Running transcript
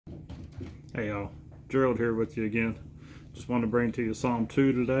Hey y'all, Gerald here with you again. Just want to bring to you Psalm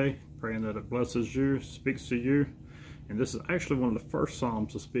 2 today, praying that it blesses you, speaks to you. And this is actually one of the first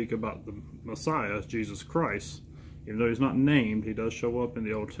Psalms to speak about the Messiah, Jesus Christ. Even though he's not named, he does show up in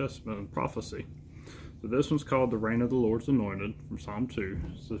the Old Testament in prophecy. So this one's called The Reign of the Lord's Anointed, from Psalm 2.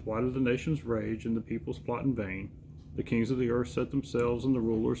 It says, "Why do the nations rage and the peoples plot in vain? The kings of the earth set themselves and the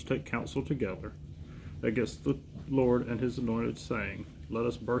rulers take counsel together against the Lord and his anointed, saying, Let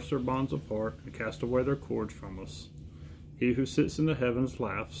us burst their bonds apart and cast away their cords from us. He who sits in the heavens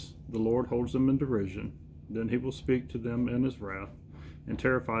laughs, the Lord holds them in derision. Then he will speak to them in his wrath and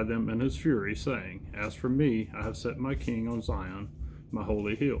terrify them in his fury, saying, As for me, I have set my king on Zion, my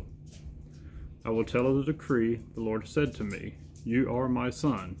holy hill. I will tell of the decree the Lord said to me, You are my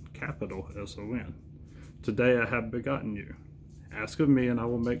son, capital S-O-N. Today I have begotten you. Ask of me, and I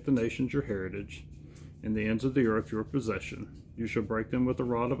will make the nations your heritage, and the ends of the earth your possession. You shall break them with a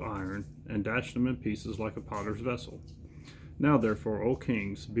rod of iron, and dash them in pieces like a potter's vessel. Now therefore, O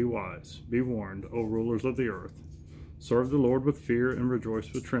kings, be wise, be warned, O rulers of the earth. Serve the Lord with fear and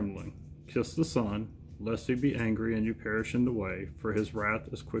rejoice with trembling. Kiss the Son, lest he be angry and you perish in the way, for his wrath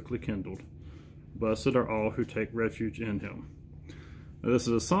is quickly kindled. Blessed are all who take refuge in him." Now, this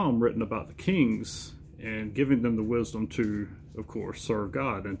is a psalm written about the kings and giving them the wisdom to, of course, serve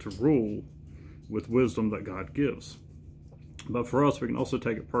God and to rule with wisdom that God gives. But for us, we can also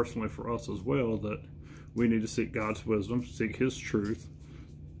take it personally for us as well, that we need to seek God's wisdom, seek his truth,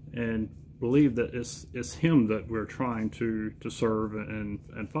 and believe that it's him that we're trying to serve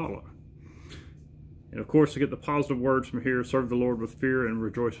and follow. And of course, to get the positive words from here, serve the Lord with fear and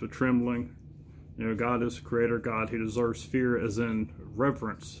rejoice with trembling. You know, God is the creator God. He deserves fear as in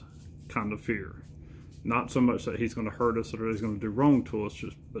reverence kind of fear. Not so much that he's going to hurt us or that he's going to do wrong to us,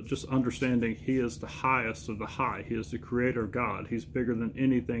 but just understanding he is the highest of the high. He is the creator God. He's bigger than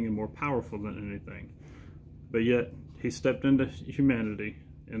anything and more powerful than anything. But yet, he stepped into humanity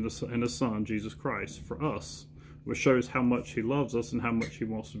in his Son, Jesus Christ, for us, which shows how much he loves us and how much he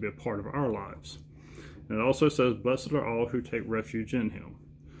wants to be a part of our lives. And it also says, "Blessed are all who take refuge in him."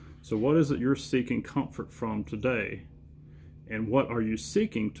 So what is it you're seeking comfort from today? And what are you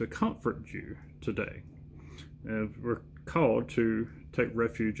seeking to comfort you today? And we're called to take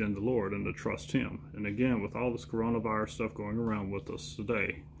refuge in the Lord and to trust him. And again, with all this coronavirus stuff going around with us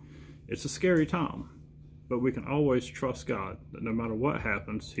today, it's a scary time. But we can always trust God that no matter what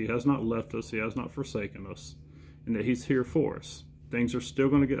happens, he has not left us, he has not forsaken us, and that he's here for us. Things are still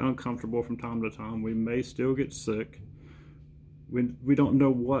going to get uncomfortable from time to time. We may still get sick. We don't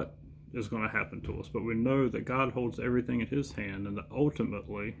know what is going to happen to us, but we know that God holds everything in his hand, and that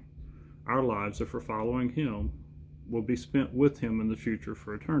ultimately our lives, if we're following him, will be spent with him in the future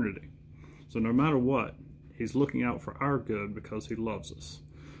for eternity. So no matter what, he's looking out for our good because he loves us.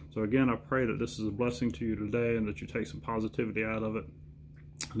 So again, I pray that this is a blessing to you today and that you take some positivity out of it.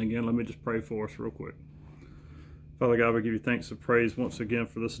 And again, let me just pray for us real quick. Father God, we give you thanks and praise once again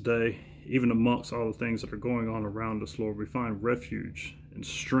for this day. Even amongst all the things that are going on around us, Lord, we find refuge and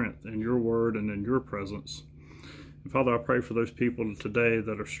strength in your word and in your presence. And Father, I pray for those people today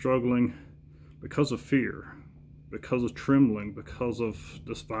that are struggling because of fear, because of trembling, because of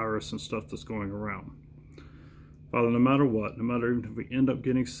this virus and stuff that's going around. Father, no matter what, no matter even if we end up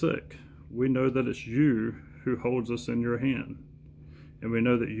getting sick, we know that it's you who holds us in your hand. And we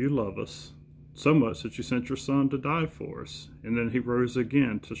know that you love us so much that you sent your Son to die for us. And then he rose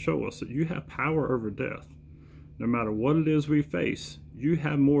again to show us that you have power over death. No matter what it is we face, you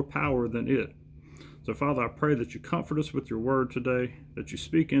have more power than it. So Father, I pray that you comfort us with your word today, that you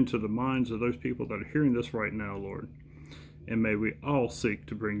speak into the minds of those people that are hearing this right now, Lord. And may we all seek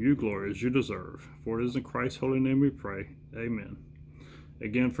to bring you glory as you deserve. For it is in Christ's holy name we pray. Amen.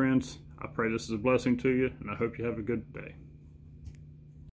 Again, friends, I pray this is a blessing to you, and I hope you have a good day.